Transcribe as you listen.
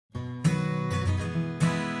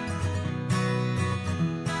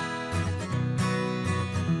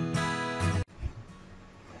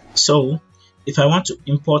So if I want to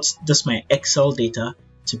import this my Excel data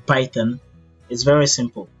to Python, it's very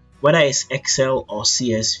simple. Whether it's Excel or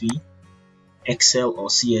CSV,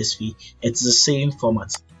 it's the same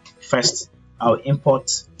format. First, I'll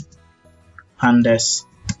import pandas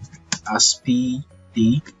as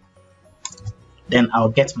PD, then I'll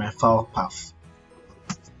get my file path.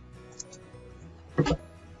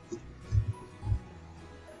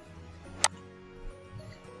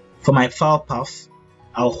 For my file path,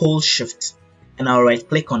 I'll hold shift and I'll right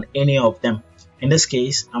click on any of them. In this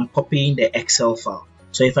case, I'm copying the Excel file.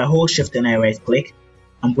 So if I hold shift and I right click,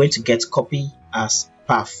 I'm going to get copy as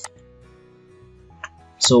path.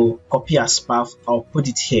 So copy as path, I'll put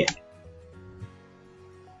it here.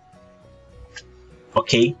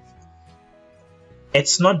 Okay,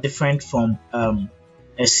 it's not different from a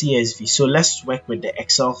CSV. So let's work with the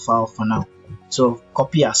Excel file for now. So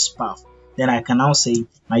copy as path. Then I can now say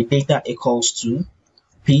my data equals to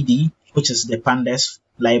PD, which is the pandas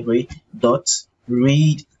library, dot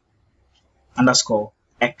read underscore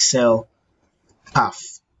Excel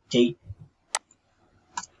path. Okay,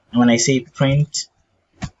 and when I say print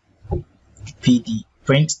PD,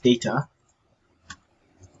 print data,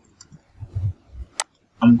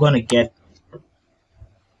 I'm going to get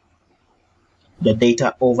the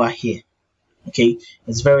data over here. Okay,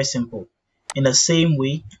 it's very simple. In the same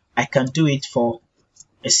way, I can do it for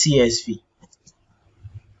a CSV.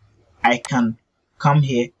 I can come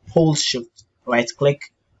here, hold shift, right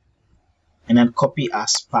click, and then copy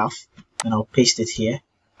as path, and I'll paste it here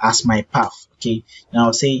as my path. Okay, now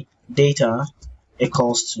I'll say data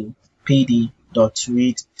equals to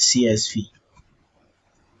pd.read CSV.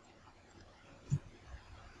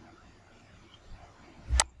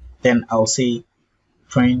 Then I'll say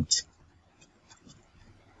print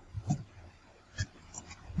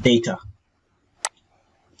data,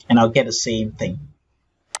 and I'll get the same thing.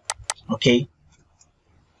 Okay,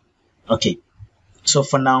 so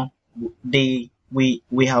for now we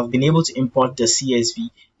have been able to import the CSV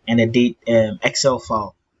and the Excel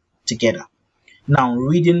file together. Now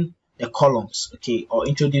reading the columns, okay, or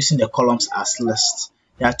introducing the columns as lists.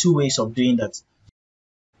 There are two ways of doing that.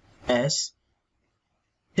 As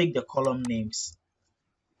take the column names.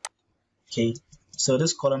 Okay, so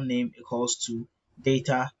this column name equals to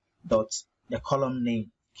data dot the column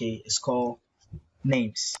name. Okay, it's called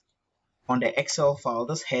names. On the Excel file,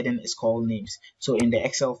 this heading is called names. So in the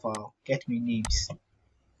Excel file, get me names.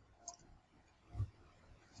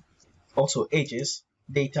 Also ages,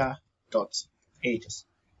 data dot ages.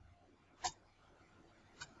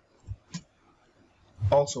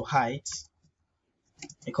 Also heights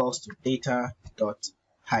equals to data dot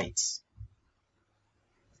heights.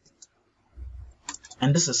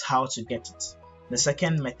 And this is how to get it. The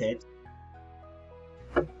second method,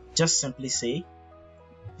 just simply say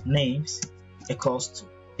names equals to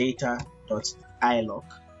data.ilog.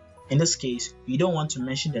 In this case, you don't want to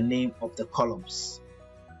mention the name of the columns,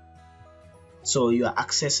 so you are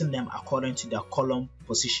accessing them according to their column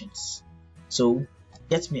positions. So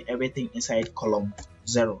get me everything inside column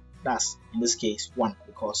 0. That's in this case 1,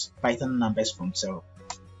 because Python numbers from 0.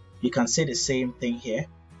 You can say the same thing here,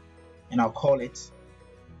 and I'll call it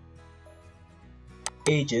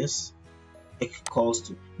ages equals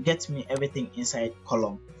to get me everything inside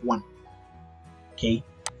column 1. Okay,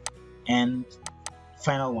 and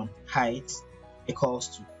final one, height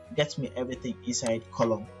equals to get me everything inside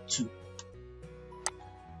column 2.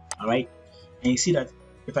 Alright, and you see that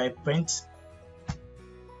if I print,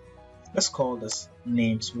 let's call this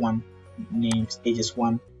names 1, names ages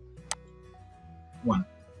 1.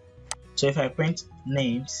 So if I print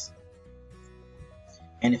names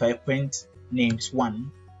and if I print names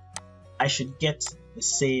 1, I should get the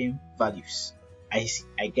same values. I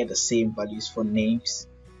get the same values for names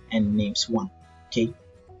and names 1. Okay,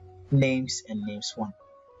 names and names 1.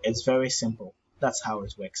 It's very simple. That's how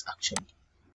it works actually.